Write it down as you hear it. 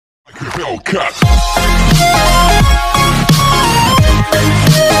Hellcat.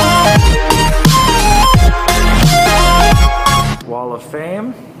 Wall of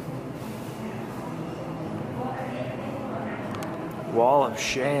Fame. Wall of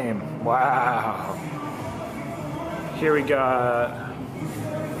Shame. Wow. Here we got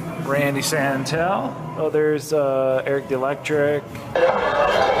Randy Santel. Oh, there's Eric the Electric.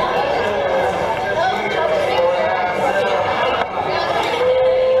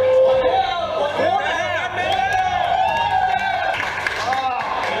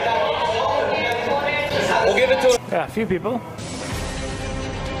 Yeah, a few people.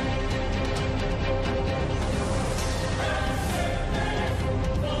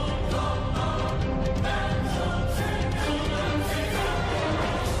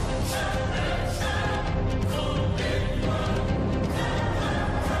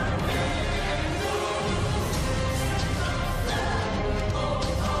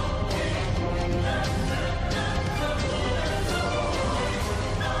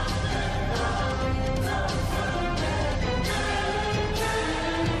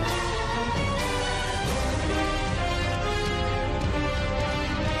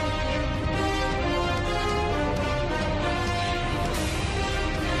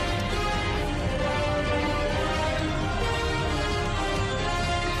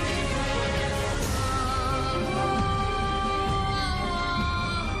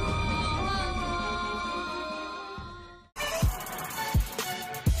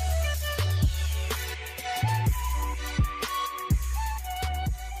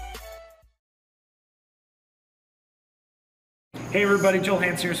 Hey everybody, Joel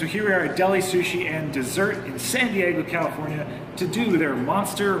Hans here. So here we are at Deli Sushi and Dessert in San Diego, California to do their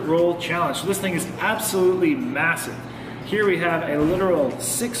Monster Roll Challenge. So this thing is absolutely massive. Here we have a literal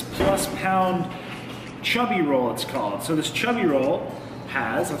 6+ pound chubby roll, it's called. So this chubby roll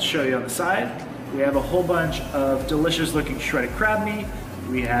has, let's show you on the side, we have a whole bunch of delicious looking shredded crab meat,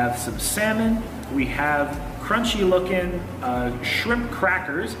 we have some salmon, we have crunchy looking shrimp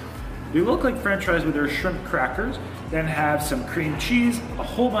crackers. They look like french fries, but they're shrimp crackers. Then have some cream cheese, a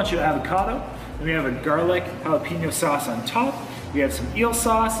whole bunch of avocado. Then we have a garlic jalapeno sauce on top. We have some eel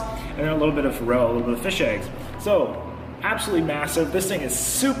sauce, and then a little bit of roe, a little bit of fish eggs. So, absolutely massive. This thing is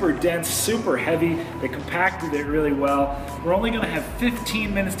super dense, super heavy. They compacted it really well. We're only gonna have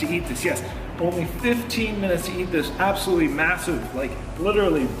 15 minutes to eat this. Yes, only 15 minutes to eat this absolutely massive, like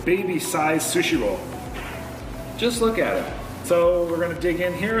literally baby-sized sushi roll. Just look at it. So we're gonna dig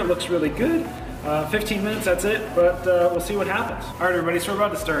in here. It looks really good. 15 minutes, that's it, but we'll see what happens. All right, everybody, so we're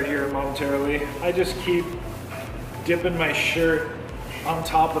about to start here momentarily. I just keep dipping my shirt on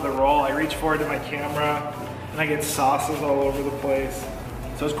top of the roll. I reach forward to my camera, and I get sauces all over the place.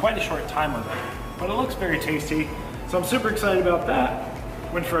 So it's quite a short time with it, but it looks very tasty. So I'm super excited about that.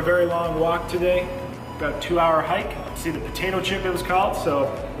 Went for a very long walk today, about a 2-hour hike. See the potato chip it was called,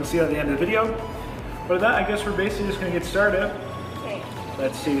 so you'll see that at the end of the video. But with that, I guess we're basically just gonna get started. Okay.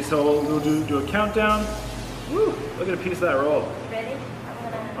 Let's see, so we'll do a countdown. Woo, look at a piece of that roll. Ready?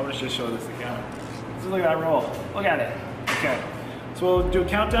 I'm gonna just show this again. Just look at that roll, look at it. Okay, so we'll do a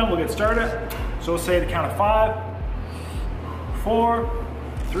countdown, we'll get started. So we'll say the count of 5, 4,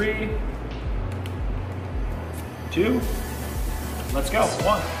 3, 2, let's go,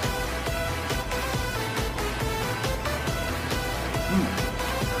 1.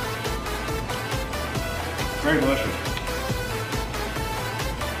 Very delicious.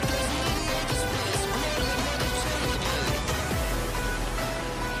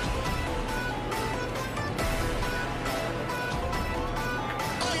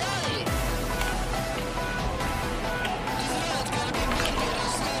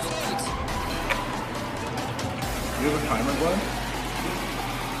 Do you have a timer, Glenn?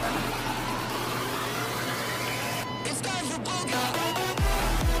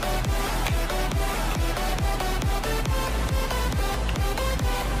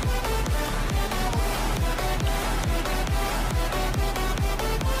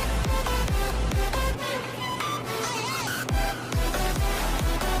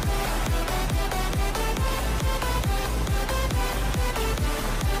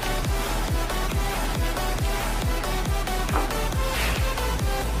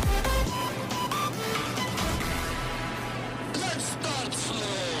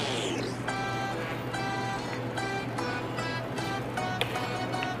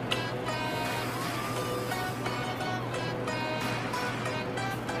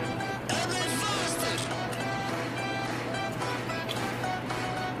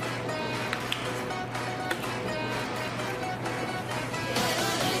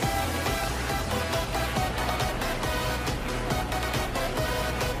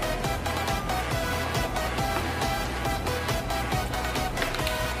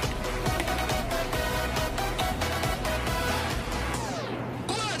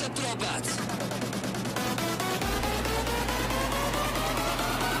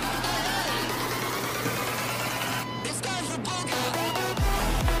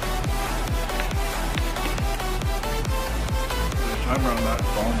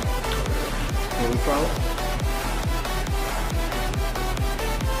 Will we try it?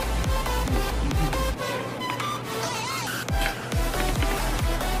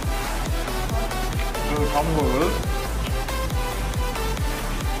 Tell me what it is.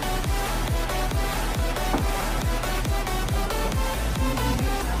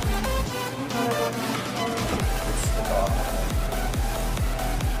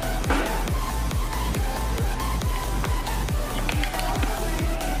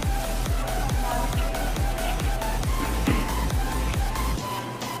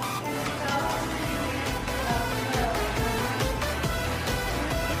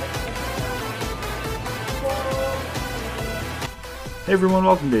 Hey everyone,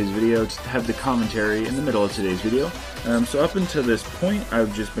 welcome to today's video. Just to have the commentary in the middle of today's video. So up until this point,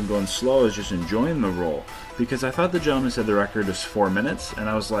 I've just been going slow. I was just enjoying the roll because I thought the gentleman said the record is 4 minutes, and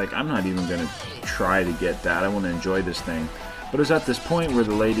I was like, I'm not even going to try to get that. I want to enjoy this thing. But it was at this point where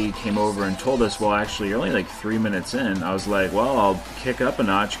the lady came over and told us, well, actually, you're only like 3 minutes in. I was like, well, I'll kick up a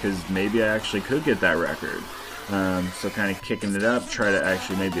notch because maybe I actually could get that record. So kind of kicking it up, try to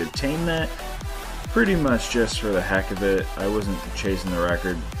actually maybe attain that. Pretty much just for the heck of it. I wasn't chasing the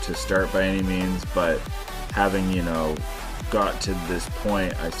record to start by any means, but having, you know, got to this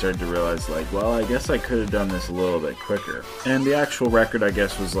point, I started to realize, like, well, I guess I could have done this a little bit quicker. And the actual record, I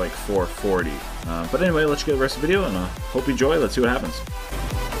guess, was like 4:40. But anyway, let's get the rest of the video, and hope you enjoy. Let's see what happens.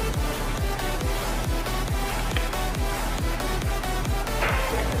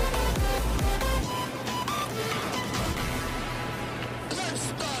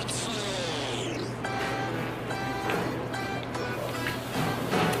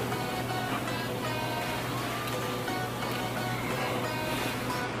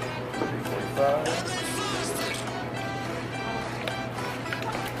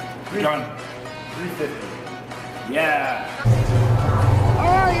 Done. 350. Yeah.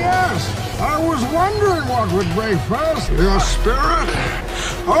 Ah, yes. I was wondering what would break first. Your spirit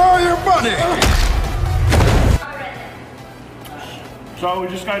or your money. So we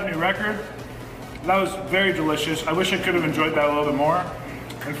just got a new record. That was very delicious. I wish I could have enjoyed that a little bit more.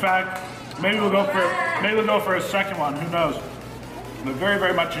 In fact, maybe we'll go for a second one. Who knows? But very,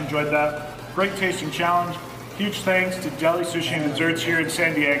 very much enjoyed that. Great tasting challenge. Huge thanks to Deli Sushi and Desserts here in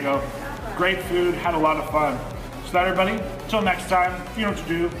San Diego. Great food, had a lot of fun. So that, everybody, until next time, you know what to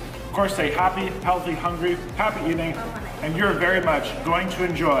do. Of course, stay happy, healthy, hungry, happy eating, and you're very much going to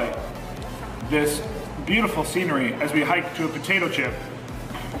enjoy this beautiful scenery as we hike to a potato chip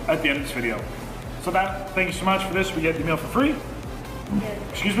at the end of this video. So that, thank you so much for this. We get the meal for free,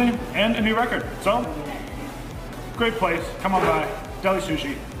 excuse me, and a new record. So, great place, come on by, Deli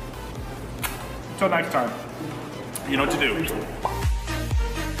Sushi. Until next time. You know what to do.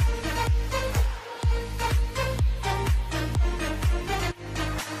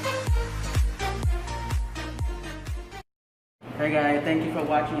 Hey guys, thank you for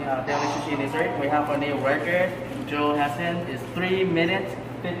watching Deli Sushi and Dessert. We have a new record. Joe Hassan is 3 minutes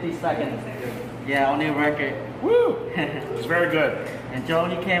 50 seconds. Yeah, only record. Woo! It's very good. And Joe,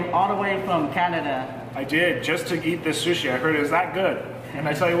 you came all the way from Canada. I did, just to eat this sushi. I heard it was that good. And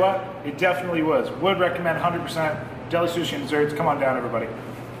I tell you what, it definitely was. Would recommend 100%. Deli Sushi and Desserts. Come on down, everybody.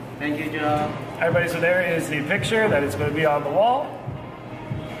 Thank you, Joe. Everybody, so there is the picture that is going to be on the wall.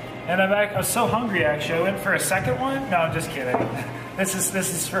 And I was so hungry, actually. I went for a second one. No, I'm just kidding. This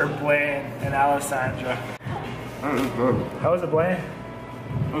is for Blaine and Alessandra. That is good. How was it, Blaine?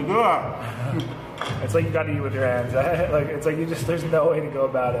 It's good. It's like you got to eat with your hands. Like it's like there's no way to go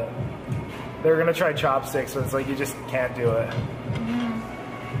about it. They were gonna try chopsticks, but it's like you just can't do it.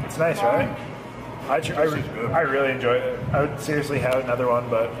 It's nice, right? I really enjoyed it. I would seriously have another one,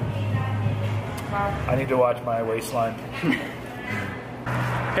 but I need to watch my waistline.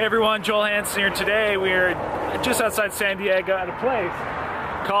 Hey everyone, Joel Hansen here. Today we're just outside San Diego at a place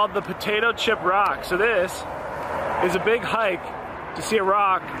called the Potato Chip Rock. So this is a big hike to see a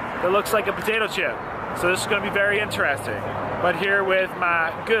rock that looks like a potato chip. So this is going to be very interesting. But here with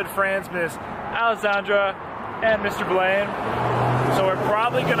my good friends, Miss Alessandra and Mr. Blaine. So we're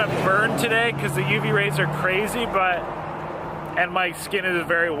probably going to burn today because the UV rays are crazy, and my skin is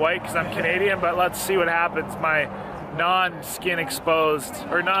very white because I'm Canadian, but let's see what happens. My non-skin exposed,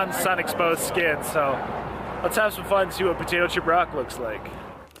 or non-sun exposed skin. So let's have some fun and see what Potato Chip Rock looks like.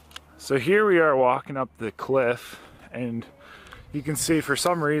 So here we are walking up the cliff, and you can see for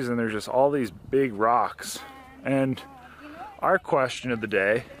some reason there's just all these big rocks. And our question of the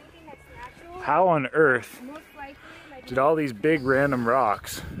day, how on earth did all these big random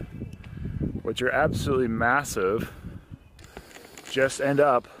rocks, which are absolutely massive, just end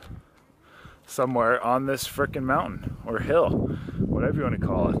up somewhere on this frickin' mountain or hill? whatever you want to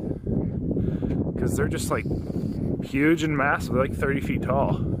call it. Because they're just like huge and massive. They're like 30 feet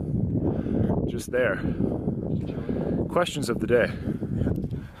tall. Just there. Questions of the day.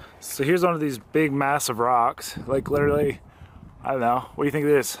 So here's one of these big massive rocks. Like literally, I don't know, what do you think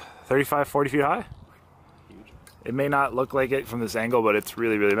it is? 35, 40 feet high? Huge. It may not look like it from this angle, but it's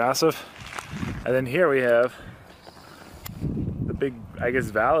really, really massive. And then here we have the big, I guess,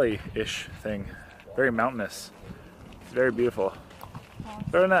 valley-ish thing. Very mountainous. Very beautiful.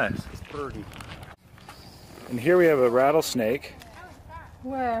 Very nice. It's pretty. And here we have a rattlesnake.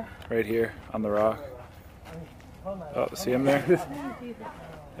 Where? Right here on the rock. Oh, see him there?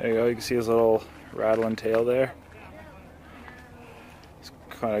 There you go. You can see his little rattling tail there. He's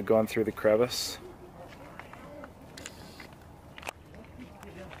kind of going through the crevice.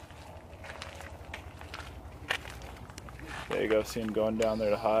 There you go. See him going down there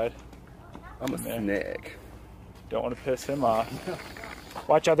to hide. I'm a snake. Don't want to piss him off.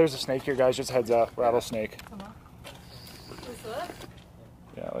 Watch out, there's a snake here, guys. Just heads up. Rattlesnake.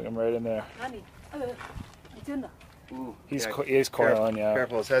 Yeah, look, I'm right in there. Ooh, He's coiling, yeah.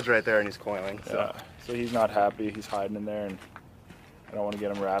 Careful, his head's right there and he's coiling. So. Yeah, so he's not happy. He's hiding in there, and I don't want to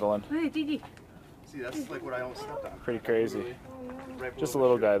get him rattling. See, that's like what I almost stepped on. Pretty crazy. Right Just a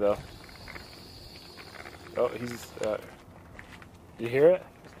little guy, though. Oh, he's... you hear it?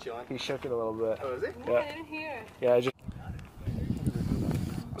 He's chilling. He shook it a little bit. Oh, is he? Yeah. I didn't hear it. Yeah,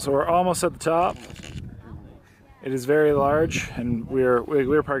 So we're almost at the top. It is very large, and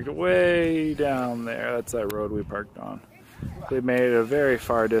we're parked way down there. That's that road we parked on. We made it a very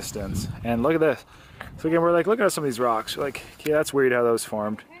far distance, and look at this. So again, we're like looking at some of these rocks. We're like, okay, that's weird how those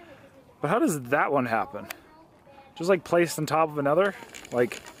formed, but how does that one happen? Just like placed on top of another?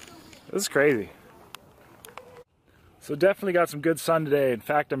 Like, this is crazy. So definitely got some good sun today. In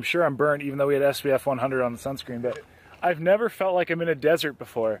fact, I'm sure I'm burnt, even though we had SPF 100 on the sunscreen. But I've never felt like I'm in a desert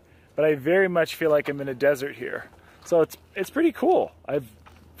before. But I very much feel like I'm in a desert here. So it's pretty cool. I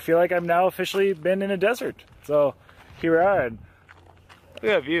feel like I've now officially been in a desert. So here we are. And look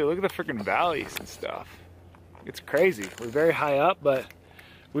at that view. Look at the freaking valleys and stuff. It's crazy. We're very high up, but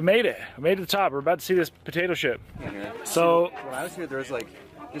we made it. We made it to the top. We're about to see this potato chip. So when I was here, there was like,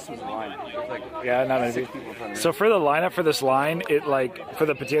 this was a line. There was like, yeah, not many people. So for the lineup for this line, it like, for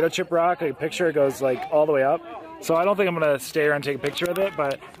the potato chip rock, like, picture it goes like all the way up. So I don't think I'm gonna stay around and take a picture of it,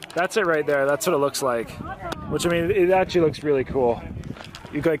 but that's it right there. That's what it looks like. Which, I mean, it actually looks really cool.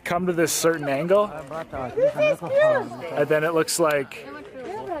 You like come to this certain angle, and then it looks like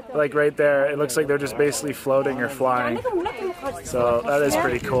right there, it looks like they're just basically floating or flying. So that is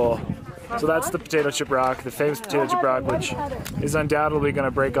pretty cool. So that's the potato chip rock, the famous potato chip rock, which is undoubtedly going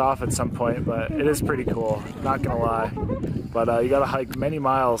to break off at some point, but it is pretty cool, not going to lie. But you got to hike many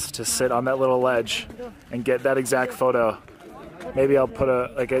miles to sit on that little ledge and get that exact photo. Maybe I'll put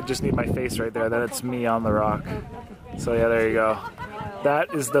I just need my face right there, then it's me on the rock. So yeah, there you go.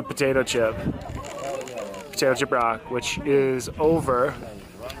 That is the potato chip rock, which is over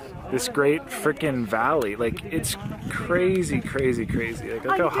this great freaking valley. Like, it's crazy, crazy, crazy. Like,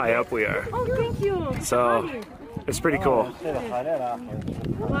 look how high up we are. Oh, thank you. So, it's pretty cool.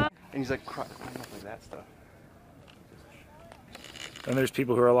 and he's like, climb up like that stuff. And there's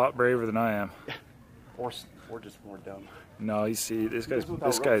people who are a lot braver than I am. Or just more dumb. No, you see, this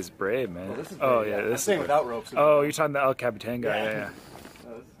guy's brave, man. Oh, yeah, this is without ropes. Oh, you're talking the El Capitan guy, yeah.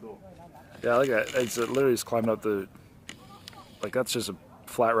 Oh, this is cool. Yeah, look at that. It's literally just climbing up the, like, that's just a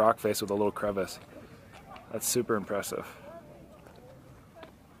flat rock face with a little crevice. That's super impressive.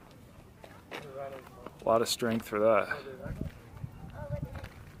 A lot of strength for that.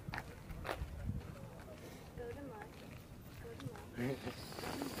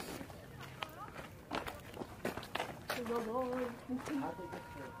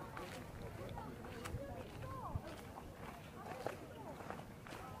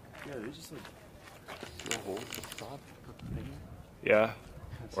 Yeah, they just like drill holes at the top, put the thing in. Yeah,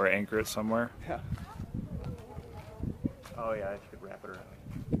 or anchor it somewhere. Yeah. Oh yeah, I could wrap it around.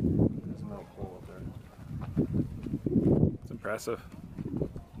 There's a metal pole up there. It's impressive.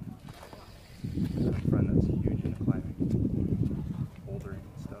 I have a friend that's huge into climbing, bouldering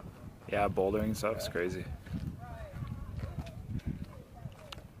and stuff. Yeah, bouldering and stuff is crazy.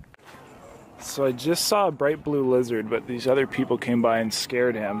 So I just saw a bright blue lizard, but these other people came by and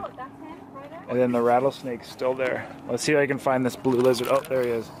scared him. And then the rattlesnake's still there. Let's see if I can find this blue lizard. Oh, there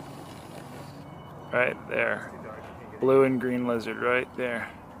he is. Right there. Blue and green lizard right there.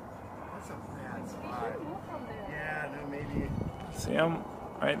 That's a bad spot. Yeah, no, maybe. See him?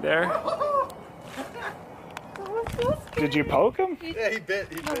 Right there? Did you poke him? Yeah, he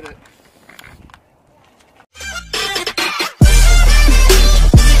bit it.